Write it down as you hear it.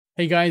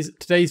Hey guys,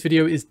 today's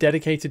video is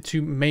dedicated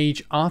to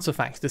Mage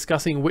artifacts,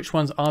 discussing which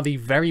ones are the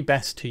very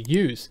best to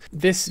use.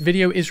 This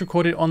video is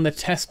recorded on the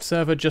test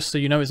server, just so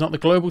you know. It's not the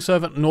global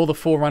server nor the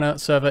Forerunner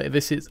server.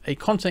 This is a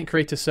content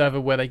creator server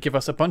where they give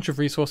us a bunch of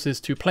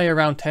resources to play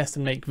around, test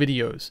and make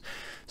videos.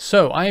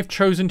 So I have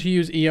chosen to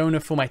use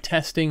Eona for my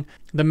testing.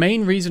 The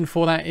main reason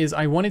for that is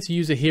I wanted to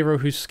use a hero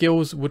whose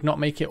skills would not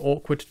make it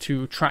awkward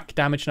to track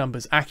damage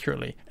numbers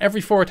accurately.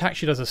 Every 4 attacks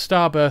she does a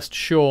starburst,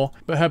 sure,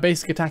 but her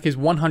basic attack is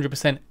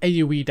 100%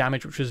 AoE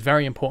damage, which was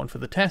very important for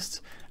the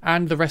tests,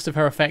 and the rest of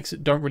her effects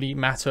don't really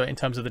matter in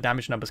terms of the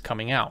damage numbers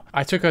coming out.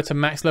 I took her to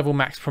max level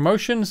max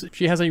promotions.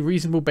 She has a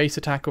reasonable base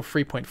attack of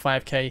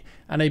 3.5k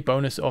and a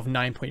bonus of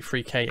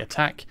 9.3k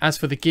attack. As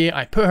for the gear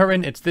I put her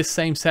in, it's this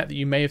same set that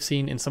you may have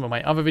seen in some of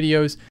my other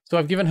videos. So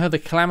I've given her the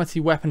Calamity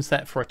weapon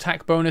set for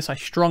attack bonus. I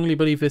strongly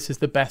believe this is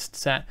the best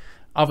set,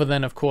 other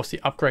than of course the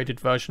upgraded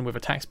version with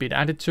attack speed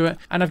added to it.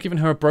 And I've given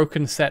her a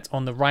broken set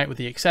on the right with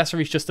the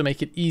accessories just to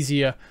make it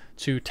easier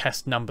to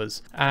test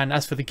numbers. And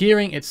as for the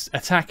gearing, it's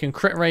attack and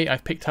crit rate.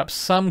 I've picked up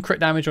some crit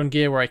damage on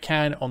gear where I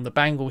can, on the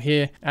bangle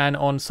here, and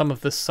on some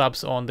of the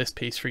subs on this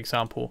piece, for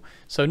example.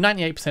 So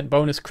 98%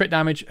 bonus crit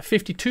damage,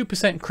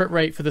 52% crit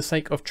rate for the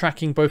sake of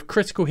tracking both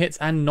critical hits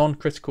and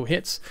non-critical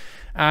hits.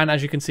 And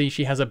as you can see,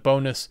 she has a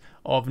bonus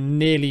of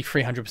nearly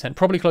 300%,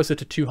 probably closer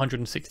to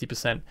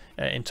 260%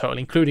 in total,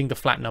 including the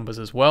flat numbers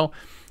as well.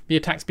 The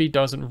attack speed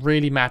doesn't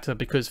really matter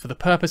because for the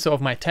purpose of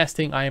my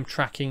testing, I am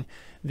tracking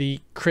the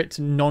crit,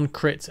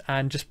 non-crit,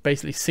 and just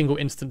basically single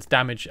instance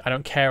damage. I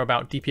don't care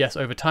about DPS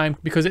over time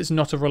because it's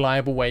not a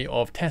reliable way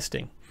of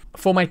testing.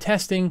 For my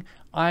testing,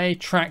 I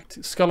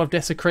tracked Skull of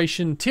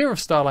Desecration, Tear of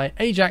Starlight,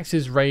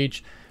 Ajax's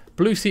Rage,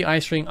 Blue Sea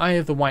Ice Ring, Eye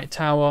of the White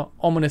Tower,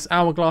 Ominous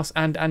Hourglass,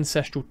 and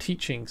Ancestral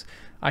Teachings.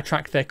 I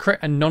tracked their crit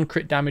and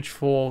non-crit damage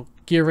for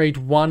Gear Raid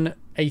 1,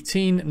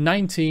 18,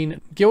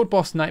 19, Guild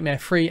Boss Nightmare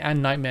 3,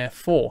 and Nightmare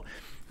 4.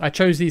 I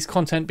chose these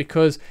content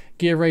because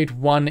Gear Raid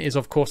 1 is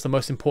of course the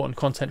most important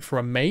content for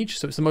a mage,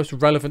 so it's the most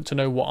relevant to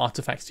know what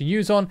artifacts to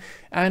use on,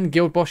 and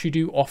Guild Boss you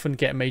do often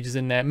get mages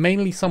in there,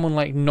 mainly someone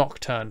like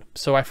Nocturne,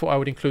 so I thought I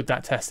would include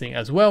that testing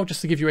as well,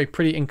 just to give you a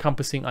pretty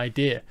encompassing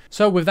idea.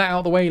 So with that out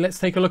of the way, let's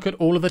take a look at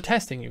all of the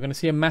testing. You're going to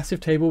see a massive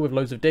table with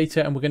loads of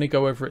data and we're going to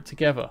go over it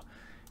together.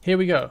 Here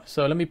we go.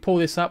 So let me pull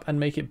this up and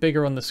make it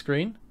bigger on the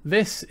screen.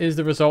 This is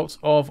the results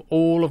of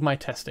all of my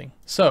testing.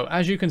 So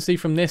as you can see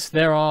from this,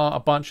 there are a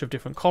bunch of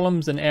different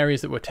columns and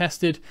areas that were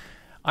tested.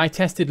 I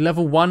tested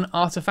level 1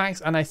 artifacts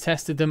and I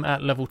tested them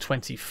at level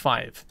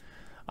 25.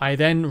 I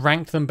then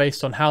ranked them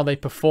based on how they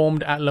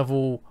performed at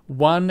level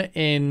 1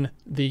 in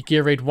the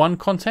Gear Raid 1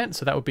 content,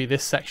 so that would be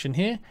this section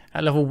here,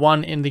 at level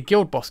 1 in the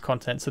Guild Boss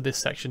content, so this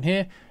section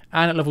here,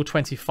 and at level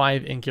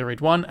 25 in Gear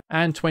Raid 1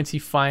 and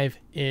 25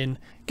 in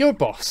Guild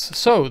Boss.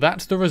 So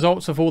that's the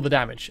results of all the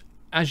damage.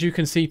 As you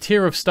can see,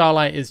 Tear of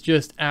Starlight is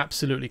just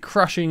absolutely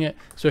crushing it.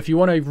 So if you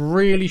want a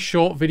really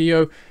short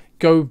video,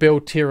 go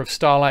build Tear of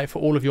Starlight for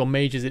all of your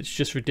mages. It's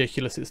just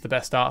ridiculous. It's the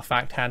best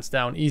artifact, hands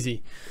down,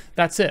 easy.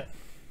 That's it.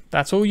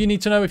 That's all you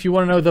need to know if you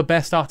want to know the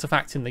best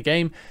artifacts in the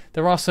game.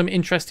 There are some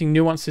interesting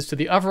nuances to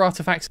the other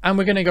artifacts, and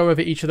we're going to go over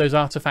each of those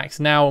artifacts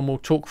now and we'll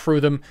talk through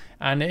them,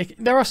 and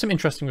there are some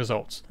interesting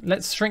results.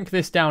 Let's shrink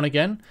this down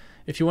again.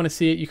 If you want to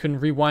see it, you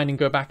can rewind and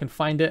go back and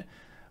find it.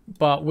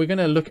 But we're going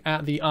to look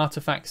at the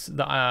artifacts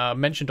that I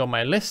mentioned on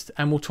my list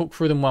and we'll talk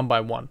through them one by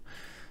one.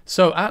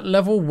 So at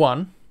level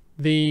 1,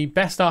 the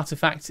best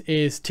artifact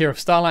is Tear of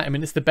Starlight. I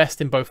mean, it's the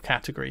best in both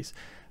categories.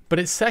 But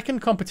its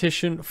second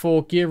competition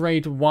for Gear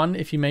Raid 1,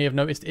 if you may have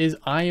noticed, is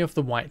Eye of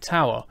the White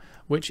Tower,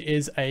 which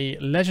is a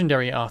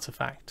legendary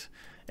artifact.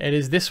 It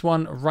is this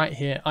one right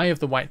here, Eye of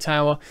the White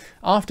Tower.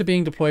 After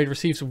being deployed,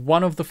 receives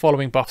one of the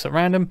following buffs at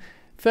random: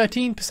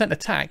 13%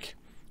 attack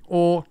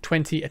or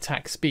 20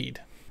 attack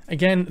speed.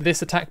 Again,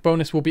 this attack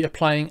bonus will be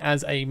applying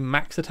as a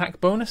max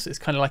attack bonus. It's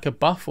kind of like a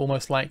buff,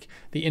 almost like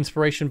the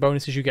inspiration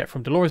bonuses you get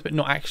from Dolores, but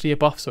not actually a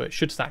buff, so it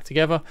should stack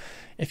together.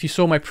 If you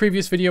saw my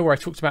previous video where I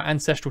talked about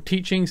Ancestral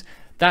Teachings,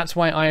 that's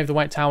why Eye of the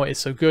White Tower is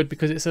so good,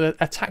 because it's an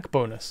attack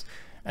bonus.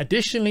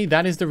 Additionally,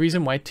 that is the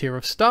reason why Tear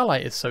of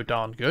Starlight is so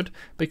darn good,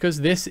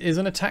 because this is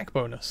an attack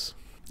bonus.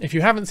 If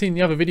you haven't seen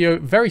the other video,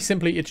 very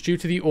simply, it's due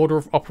to the order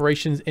of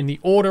operations in the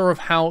order of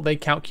how they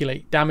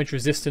calculate damage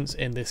resistance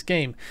in this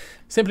game.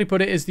 Simply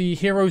put, it is the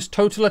hero's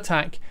total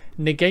attack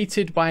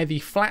negated by the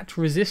flat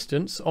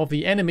resistance of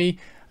the enemy,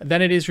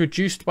 then it is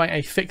reduced by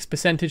a fixed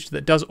percentage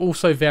that does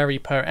also vary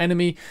per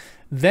enemy,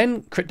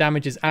 then crit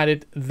damage is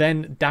added,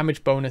 then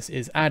damage bonus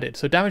is added.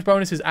 So damage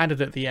bonus is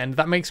added at the end.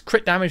 That makes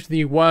crit damage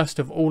the worst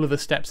of all of the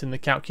steps in the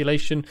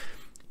calculation,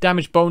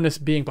 damage bonus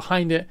being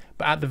behind it,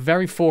 but at the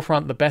very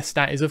forefront, the best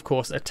stat is of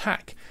course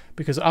attack,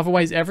 because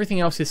otherwise everything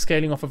else is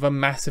scaling off of a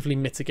massively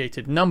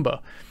mitigated number.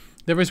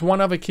 There is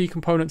one other key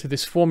component to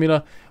this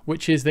formula,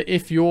 which is that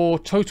if your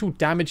total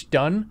damage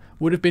done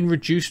would have been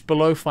reduced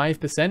below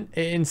 5%,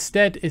 it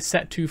instead is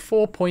set to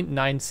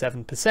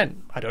 4.97%.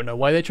 I don't know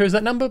why they chose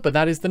that number, but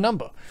that is the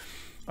number.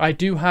 I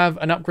do have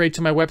an upgrade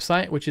to my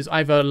website, which is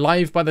either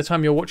live by the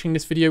time you're watching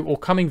this video or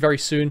coming very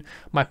soon.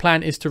 My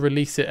plan is to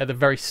release it at the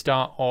very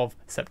start of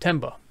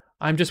September.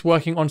 I'm just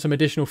working on some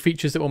additional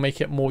features that will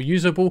make it more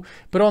usable,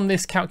 but on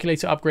this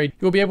calculator upgrade,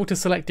 you'll be able to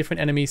select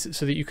different enemies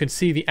so that you can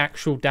see the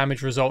actual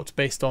damage results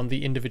based on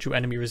the individual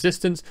enemy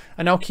resistance,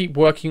 and I'll keep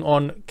working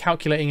on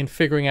calculating and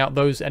figuring out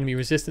those enemy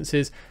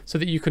resistances so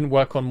that you can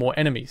work on more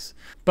enemies.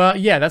 But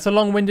yeah, that's a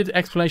long-winded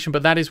explanation,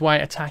 but that is why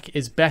attack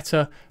is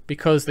better,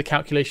 because the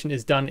calculation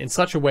is done in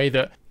such a way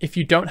that if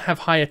you don't have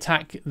high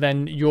attack,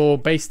 then your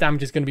base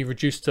damage is going to be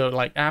reduced to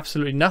like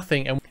absolutely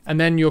nothing, and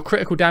then your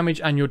critical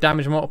damage and your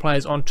damage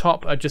multipliers on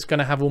top are just going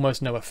to have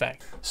almost no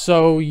effect.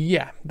 So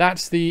yeah,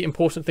 that's the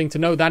important thing to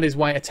know. That is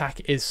why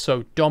attack is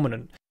so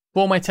dominant.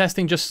 For my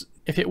testing, just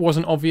if it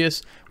wasn't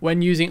obvious,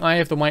 when using Eye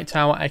of the White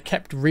Tower, I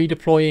kept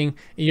redeploying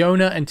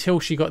Eona until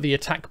she got the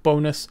attack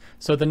bonus.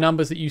 So the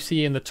numbers that you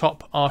see in the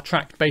top are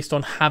tracked based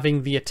on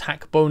having the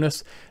attack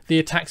bonus. The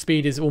attack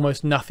speed is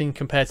almost nothing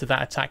compared to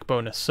that attack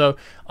bonus. So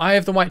Eye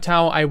of the White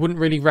Tower, I wouldn't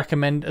really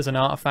recommend as an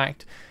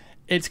artifact.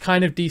 It's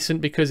kind of decent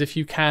because if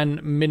you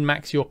can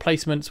min-max your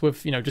placements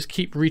with, you know, just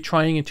keep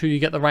retrying until you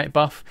get the right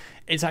buff,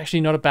 it's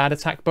actually not a bad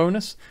attack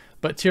bonus.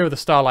 But Tear of the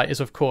Starlight is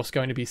of course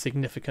going to be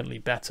significantly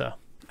better.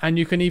 And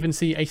you can even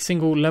see a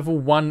single level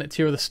 1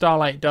 Tear of the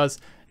Starlight does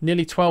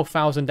nearly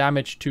 12,000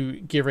 damage to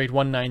gear raid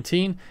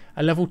 119.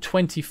 A level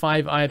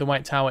 25 Eye of the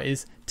White Tower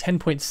is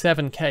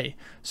 10.7k.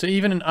 So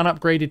even an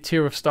unupgraded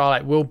Tear of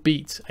Starlight will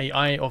beat a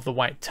Eye of the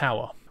White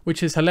Tower,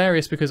 which is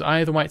hilarious because Eye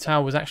of the White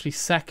Tower was actually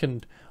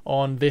second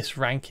on this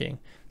ranking.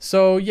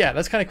 So yeah,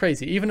 that's kind of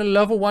crazy. Even a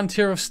level 1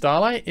 Tear of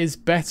Starlight is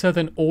better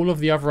than all of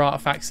the other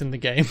artifacts in the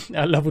game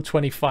at level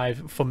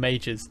 25 for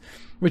mages,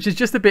 which is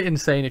just a bit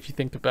insane if you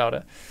think about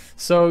it.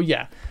 So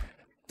yeah,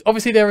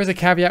 obviously there is a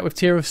caveat with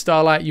Tear of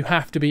Starlight. You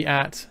have to be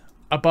at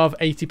above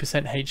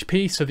 80%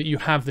 HP so that you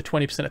have the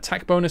 20%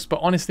 attack bonus, but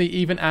honestly,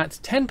 even at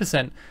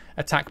 10%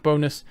 attack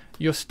bonus,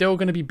 you're still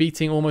going to be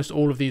beating almost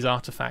all of these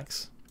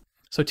artifacts.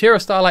 So Tear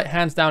of Starlight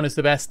hands down is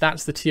the best.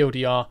 That's the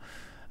TLDR.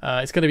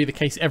 It's going to be the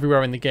case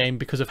everywhere in the game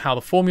because of how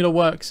the formula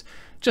works.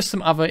 Just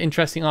some other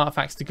interesting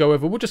artifacts to go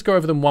over. We'll just go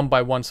over them one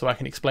by one so I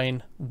can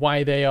explain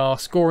why they are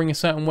scoring a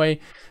certain way.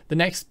 The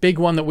next big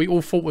one that we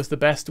all thought was the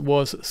best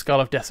was Skull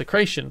of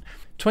Desecration.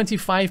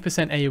 25%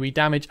 AoE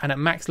damage, and at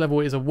max level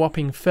is a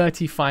whopping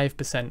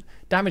 35%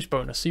 damage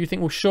bonus. So you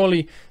think, well,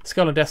 surely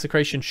Skull of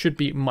Desecration should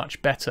be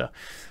much better.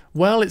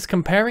 Well, it's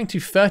comparing to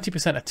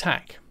 30%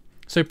 attack.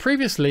 So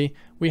previously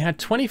we had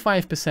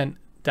 25%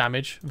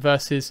 damage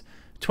versus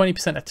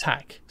 20%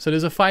 attack. So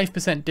there's a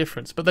 5%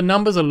 difference, but the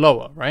numbers are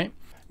lower, right?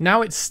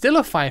 Now it's still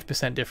a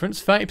 5%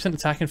 difference, 30%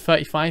 attack and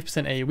 35%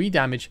 AoE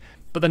damage,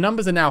 but the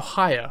numbers are now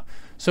higher.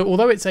 So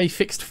although it's a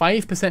fixed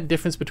 5%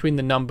 difference between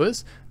the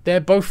numbers, they're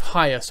both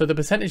higher. So the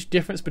percentage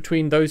difference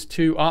between those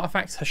two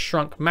artifacts has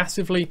shrunk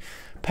massively.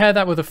 Pair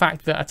that with the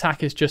fact that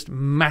attack is just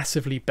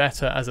massively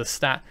better as a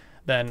stat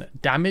than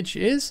damage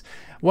is,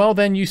 well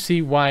then you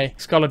see why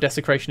Skull of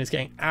Desecration is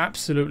getting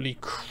absolutely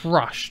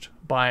crushed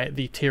by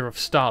the Tear of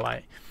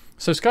Starlight.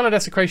 So Skull of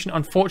Desecration,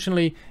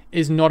 unfortunately,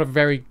 is not a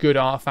very good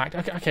artifact.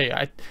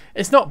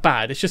 It's not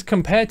bad. It's just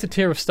compared to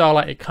Tear of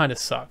Starlight, it kind of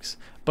sucks.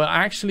 But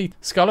actually,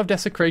 Skull of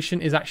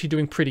Desecration is actually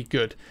doing pretty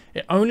good.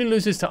 It only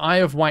loses to Eye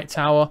of White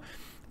Tower,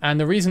 and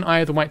the reason Eye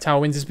of the White Tower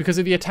wins is because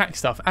of the attack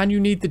stuff. And you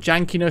need the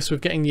jankiness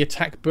with getting the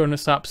attack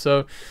bonus up,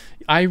 so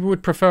I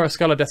would prefer a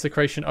Skull of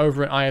Desecration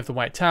over an Eye of the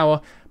White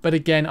Tower. But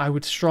again, I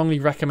would strongly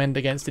recommend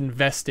against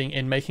investing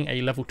in making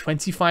a level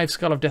 25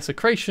 Skull of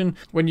Desecration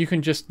when you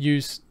can just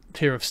use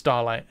Tear of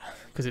Starlight,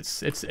 because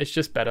it's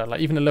just better.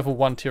 Like even a level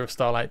 1 Tear of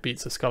Starlight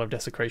beats a Skull of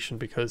Desecration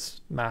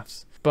because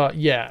maths. But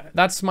yeah,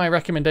 that's my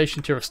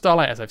recommendation, Tear of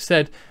Starlight, as I've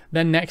said.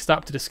 Then next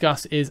up to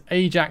discuss is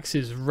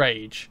Ajax's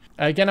Rage.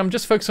 Again, I'm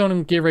just focusing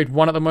on Gear Raid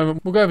 1 at the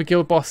moment. We'll go over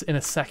Guild Boss in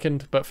a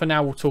second, but for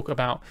now we'll talk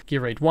about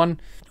Gear Raid 1,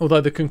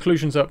 although the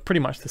conclusions are pretty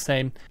much the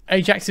same.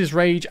 Ajax's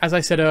Rage, as I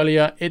said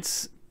earlier,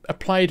 it's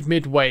applied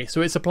midway.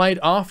 So it's applied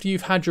after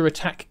you've had your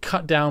attack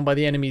cut down by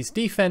the enemy's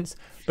defense,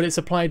 but it's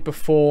applied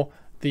before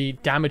the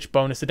damage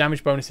bonus. The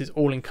damage bonus is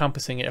all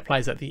encompassing. It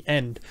applies at the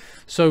end.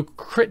 So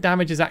crit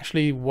damage is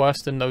actually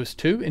worse than those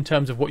two in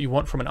terms of what you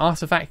want from an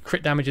artifact.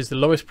 Crit damage is the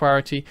lowest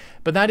priority,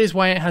 but that is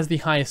why it has the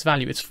highest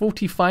value. It's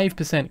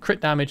 45%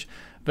 crit damage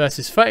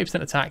versus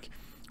 30% attack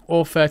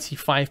or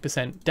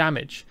 35%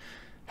 damage.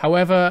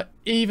 However,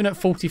 even at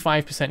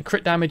 45%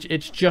 crit damage,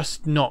 it's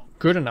just not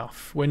good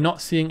enough. We're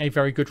not seeing a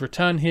very good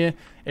return here.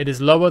 It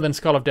is lower than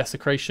Skull of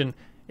Desecration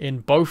in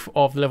both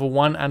of level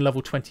 1 and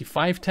level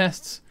 25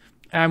 tests.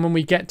 And when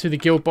we get to the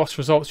guild boss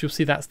results, you'll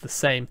see that's the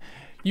same.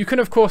 You can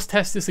of course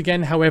test this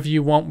again however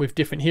you want with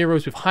different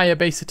heroes with higher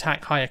base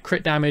attack, higher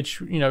crit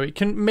damage. You know, it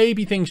can,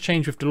 maybe things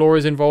change with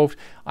Dolores involved.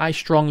 I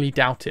strongly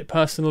doubt it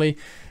personally.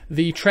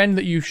 The trend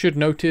that you should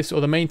notice,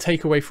 or the main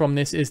takeaway from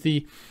this, is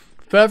the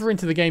further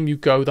into the game you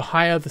go, the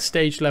higher the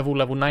stage level,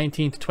 level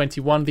 19 to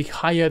 21, the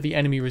higher the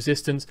enemy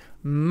resistance,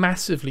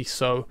 massively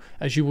so,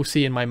 as you will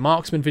see in my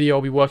marksman video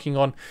I'll be working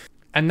on.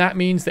 And that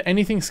means that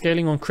anything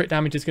scaling on crit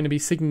damage is going to be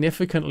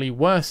significantly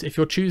worse if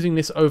you're choosing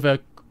this over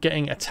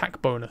getting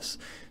attack bonus.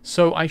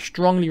 So I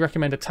strongly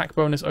recommend attack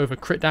bonus over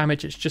crit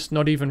damage. It's just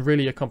not even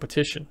really a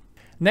competition.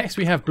 Next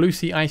we have Blue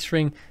Sea Ice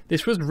Ring.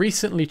 This was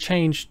recently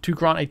changed to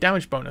grant a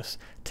damage bonus,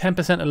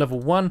 10% at level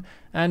 1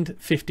 and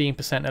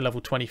 15% at level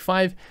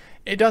 25.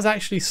 It does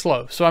actually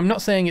slow, so I'm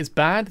not saying it's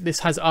bad. This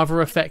has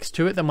other effects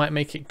to it that might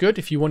make it good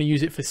if you want to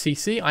use it for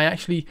CC. I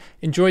actually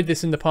enjoyed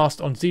this in the past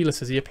on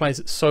Zealous as he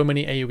applies so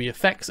many AoE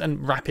effects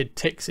and rapid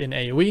ticks in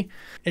AoE.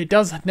 It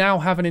does now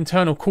have an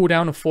internal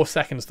cooldown of 4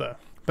 seconds though.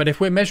 But if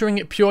we're measuring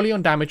it purely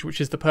on damage,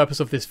 which is the purpose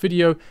of this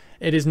video,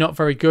 it is not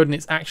very good, and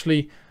it's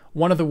actually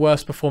one of the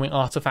worst performing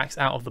artifacts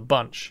out of the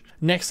bunch.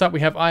 Next up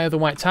we have Eye of the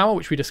White Tower,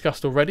 which we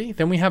discussed already.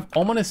 Then we have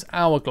Ominous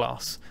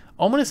Hourglass.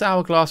 Ominous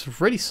Hourglass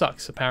really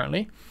sucks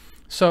apparently.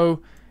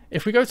 So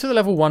if we go to the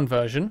level 1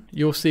 version,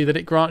 you'll see that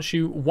it grants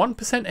you 1%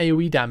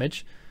 AoE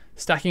damage,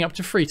 stacking up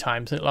to 3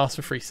 times, and it lasts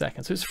for 3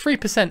 seconds. So it's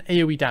 3%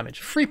 AoE damage.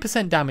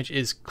 3% damage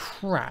is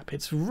crap.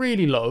 It's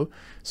really low.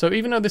 So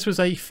even though this was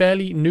a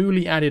fairly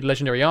newly added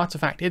legendary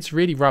artifact, it's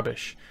really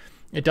rubbish.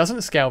 It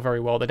doesn't scale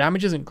very well. The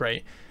damage isn't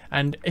great.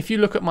 And if you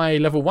look at my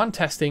level 1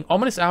 testing,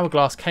 Ominous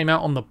Hourglass came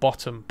out on the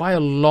bottom by a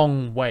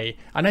long way.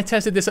 And I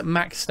tested this at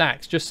max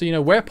stacks, just so you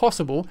know, where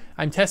possible,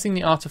 I'm testing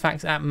the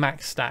artifacts at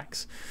max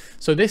stacks.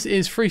 So this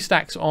is 3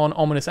 stacks on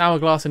Ominous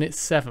Hourglass and it's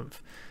 7th.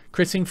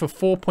 Critting for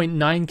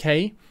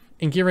 4.9k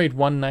in Gear Raid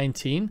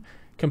 119,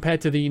 compared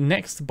to the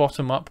next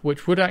bottom up,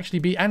 which would actually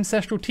be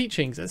Ancestral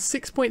Teachings at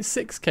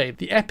 6.6k.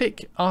 The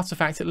epic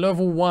artifact at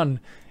level 1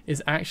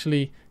 is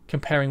actually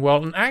comparing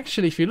well. And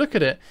actually, if you look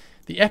at it,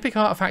 the epic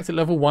artifact at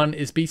level 1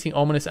 is beating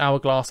Ominous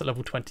Hourglass at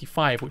level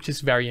 25, which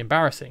is very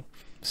embarrassing.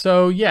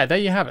 So yeah, there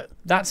you have it.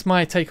 That's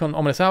my take on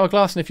Ominous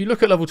Hourglass. And if you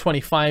look at level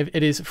 25,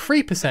 it is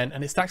 3%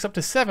 and it stacks up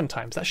to 7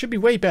 times. That should be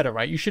way better,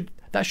 right?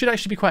 That should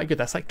actually be quite good.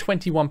 That's like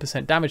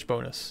 21% damage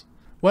bonus.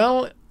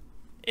 Well,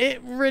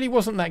 it really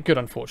wasn't that good,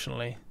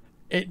 unfortunately.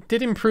 It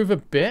did improve a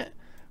bit,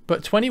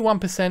 but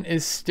 21%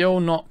 is still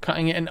not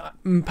cutting it.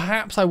 And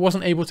perhaps I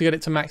wasn't able to get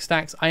it to max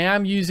stacks. I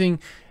am using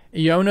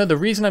Eona. The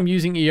reason I'm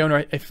using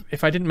Eona,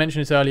 if I didn't mention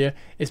this earlier,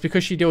 is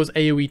because she deals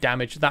AoE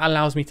damage. That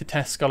allows me to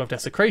test Skull of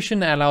Desecration.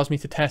 That allows me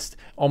to test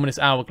Ominous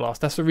Hourglass.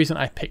 That's the reason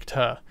I picked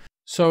her.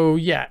 So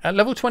yeah, at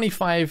level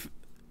 25,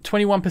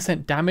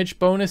 21% damage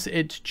bonus,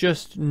 it's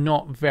just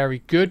not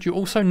very good. You're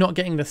also not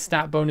getting the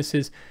stat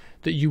bonuses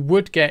that you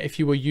would get if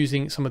you were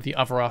using some of the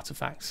other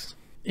artifacts.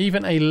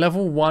 Even a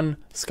level 1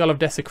 Skull of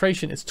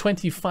Desecration is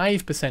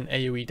 25%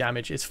 AoE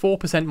damage, it's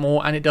 4%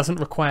 more, and it doesn't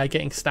require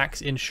getting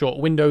stacks in short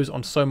windows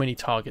on so many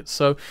targets.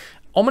 So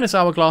Ominous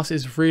Hourglass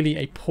is really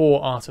a poor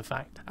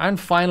artifact. And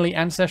finally,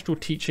 Ancestral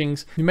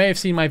Teachings. You may have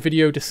seen my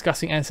video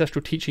discussing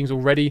Ancestral Teachings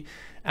already,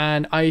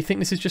 and I think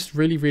this is just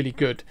really, really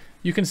good.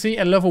 You can see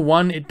at level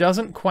 1, it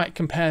doesn't quite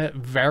compare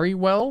very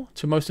well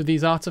to most of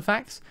these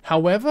artifacts.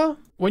 However,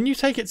 when you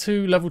take it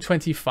to level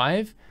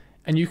 25,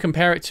 and you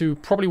compare it to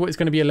probably what is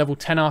going to be a level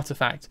 10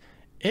 artifact,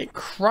 it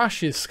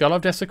crushes Skull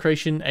of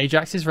Desecration,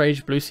 Ajax's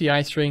Rage, Blue Sea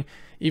Ice Ring,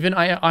 even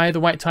Eye of the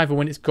White Tower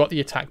when it's got the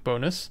attack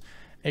bonus.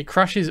 It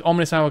crushes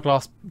Ominous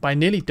Hourglass by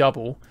nearly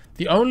double.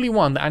 The only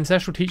one that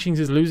Ancestral Teachings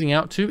is losing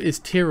out to is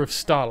Tear of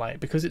Starlight,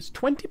 because it's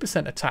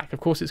 20% attack. Of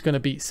course, it's going to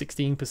be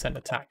 16%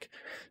 attack.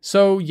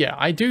 So yeah,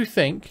 I do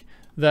think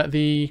that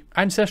the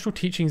Ancestral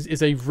Teachings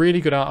is a really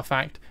good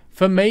artifact.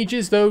 For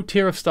mages though,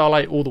 Tear of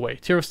Starlight all the way.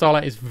 Tear of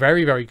Starlight is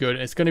very, very good.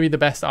 It's going to be the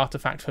best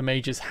artifact for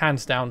mages,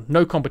 hands down,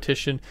 no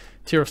competition.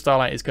 Tear of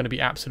Starlight is going to be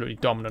absolutely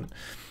dominant.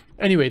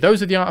 Anyway,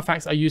 those are the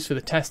artifacts I used for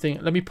the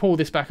testing. Let me pull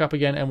this back up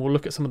again and we'll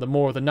look at some of the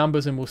more of the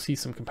numbers and we'll see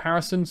some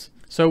comparisons.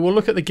 So we'll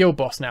look at the guild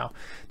boss now.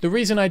 The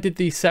reason I did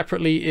these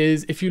separately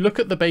is if you look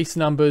at the base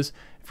numbers,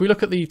 if we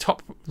look at the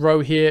top row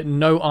here,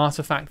 no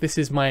artifact. This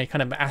is my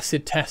kind of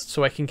acid test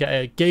so I can get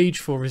a gauge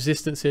for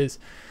resistances.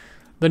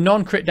 The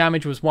non-crit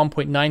damage was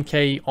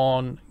 1.9k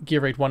on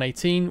Gear Raid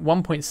 118,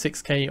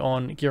 1.6k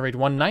on Gear Raid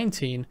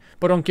 119,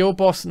 but on Guild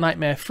Boss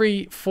Nightmare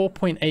 3,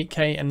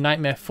 4.8k and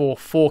Nightmare 4,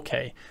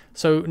 4k.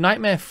 So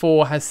Nightmare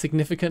 4 has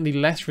significantly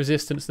less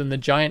resistance than the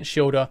Giant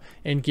Shielder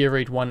in Gear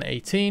Raid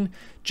 118.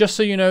 Just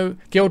so you know,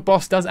 Guild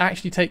Boss does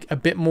actually take a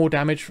bit more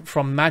damage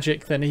from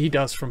magic than he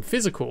does from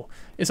physical.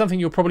 It's something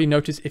you'll probably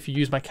notice if you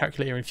use my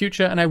calculator in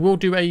future, and I will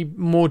do a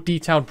more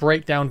detailed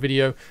breakdown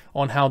video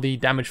on how the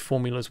damage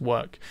formulas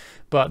work.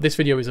 But this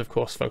video is of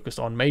course focused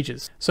on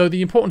mages. So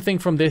the important thing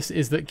from this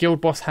is that Guild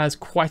Boss has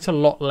quite a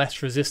lot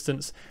less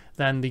resistance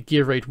than the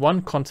Gear Raid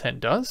 1 content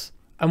does.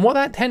 And what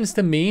that tends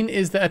to mean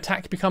is that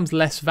attack becomes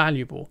less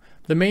valuable.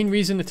 The main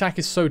reason attack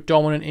is so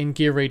dominant in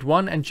Gear Raid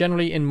 1 and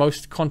generally in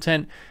most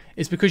content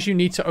is because you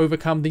need to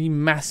overcome the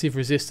massive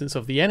resistance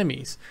of the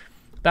enemies.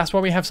 That's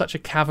why we have such a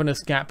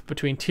cavernous gap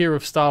between Tear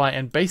of Starlight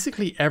and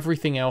basically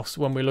everything else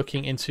when we're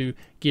looking into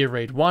Gear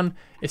Raid 1.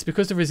 It's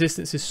because the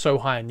resistance is so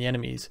high in the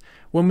enemies.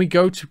 When we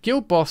go to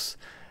Guild Boss,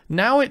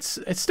 now it's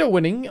still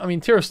winning. I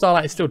mean, Tear of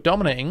Starlight is still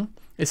dominating.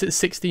 It's at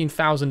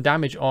 16,000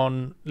 damage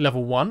on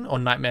level 1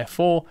 on Nightmare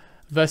 4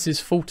 versus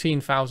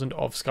 14,000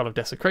 of Skull of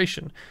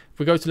Desecration. If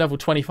we go to level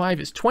 25,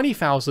 it's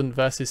 20,000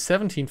 versus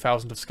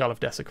 17,000 of Skull of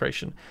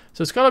Desecration.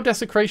 So Skull of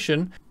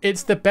Desecration,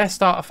 it's the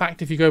best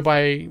artifact if you go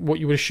by what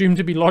you would assume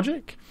to be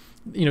logic.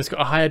 you know, it's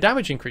got a higher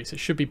damage increase. It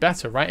should be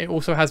better, right? It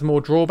also has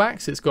more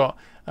drawbacks. It's got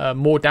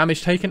more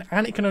damage taken,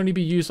 and it can only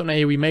be used on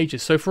AoE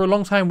mages. So for a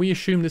long time, we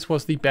assumed this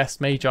was the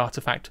best mage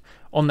artifact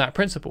on that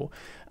principle.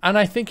 And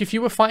I think if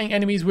you were fighting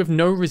enemies with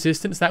no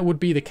resistance, that would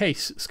be the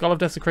case. Skull of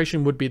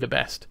Desecration would be the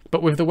best.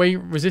 But with the way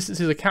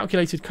resistances are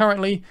calculated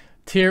currently,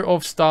 Tear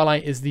of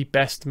Starlight is the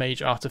best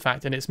mage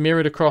artifact, and it's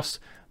mirrored across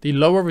the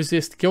lower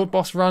resist guild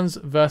boss runs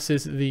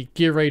versus the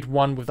gear raid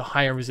one with the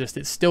higher resist.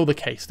 It's still the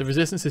case. The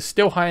resistance is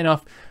still high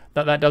enough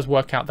that that does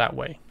work out that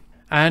way.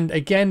 And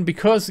again,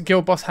 because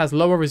guild boss has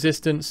lower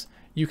resistance,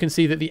 you can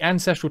see that the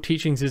Ancestral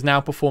Teachings is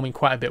now performing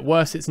quite a bit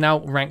worse. It's now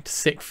ranked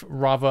 6th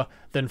rather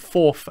than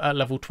 4th at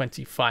level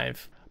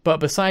 25. But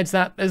besides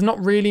that, there's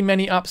not really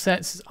many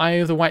upsets. Eye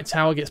of the White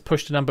Tower gets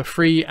pushed to number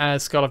 3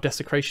 as Skull of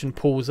Desecration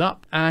pulls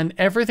up, and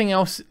everything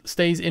else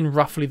stays in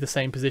roughly the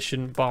same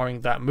position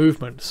barring that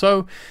movement.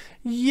 So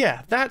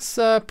yeah, that's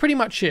pretty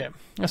much it.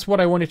 That's what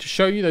I wanted to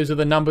show you. Those are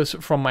the numbers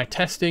from my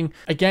testing.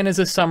 Again, as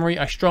a summary,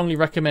 I strongly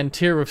recommend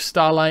Tear of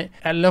Starlight.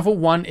 At level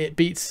 1, it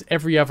beats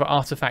every other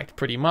artifact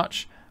pretty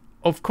much.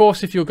 Of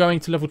course, if you're going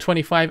to level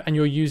 25 and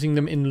you're using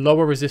them in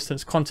lower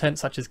resistance content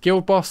such as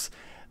Guild Boss,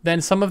 then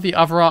some of the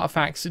other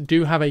artifacts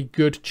do have a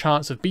good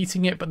chance of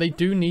beating it, but they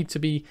do need to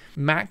be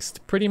maxed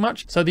pretty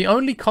much. So the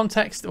only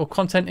context or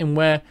content in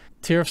where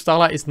Tear of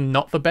Starlight is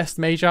not the best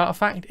mage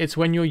artifact, it's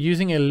when you're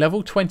using a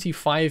level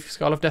 25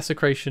 Skull of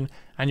Desecration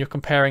and you're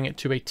comparing it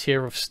to a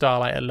Tear of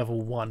Starlight at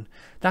level 1.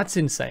 That's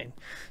insane.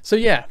 So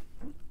yeah,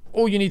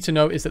 all you need to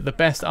know is that the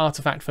best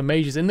artifact for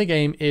mages in the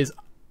game is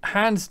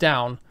hands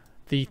down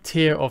the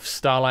Tear of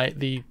Starlight.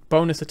 The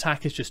bonus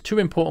attack is just too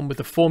important with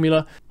the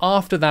formula.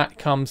 After that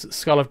comes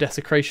Skull of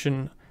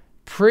Desecration,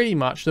 pretty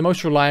much the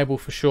most reliable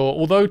for sure.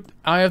 Although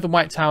Eye of the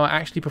White Tower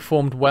actually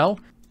performed well,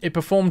 it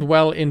performed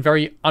well in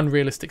very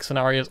unrealistic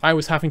scenarios. I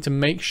was having to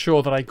make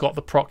sure that I got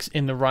the procs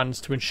in the runs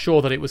to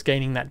ensure that it was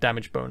gaining that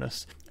damage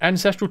bonus.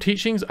 Ancestral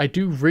Teachings, I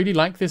do really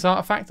like this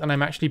artifact and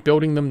I'm actually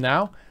building them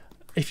now.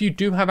 If you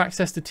do have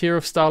access to Tear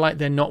of Starlight,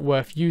 they're not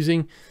worth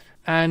using.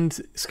 And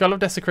Skull of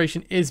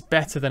Desecration is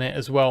better than it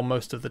as well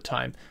most of the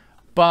time.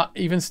 But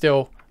even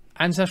still,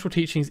 Ancestral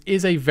Teachings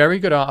is a very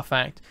good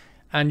artifact,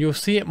 and you'll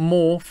see it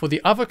more for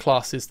the other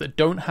classes that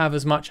don't have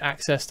as much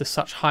access to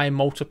such high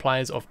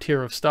multipliers of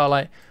Tear of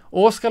Starlight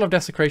or Skull of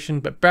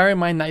Desecration, but bear in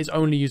mind that is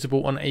only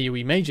usable on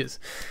AoE mages.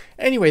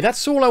 Anyway,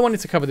 that's all I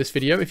wanted to cover this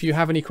video. If you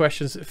have any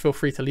questions, feel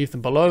free to leave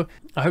them below.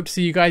 I hope to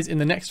see you guys in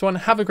the next one.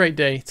 Have a great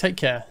day, take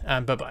care,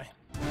 and bye-bye.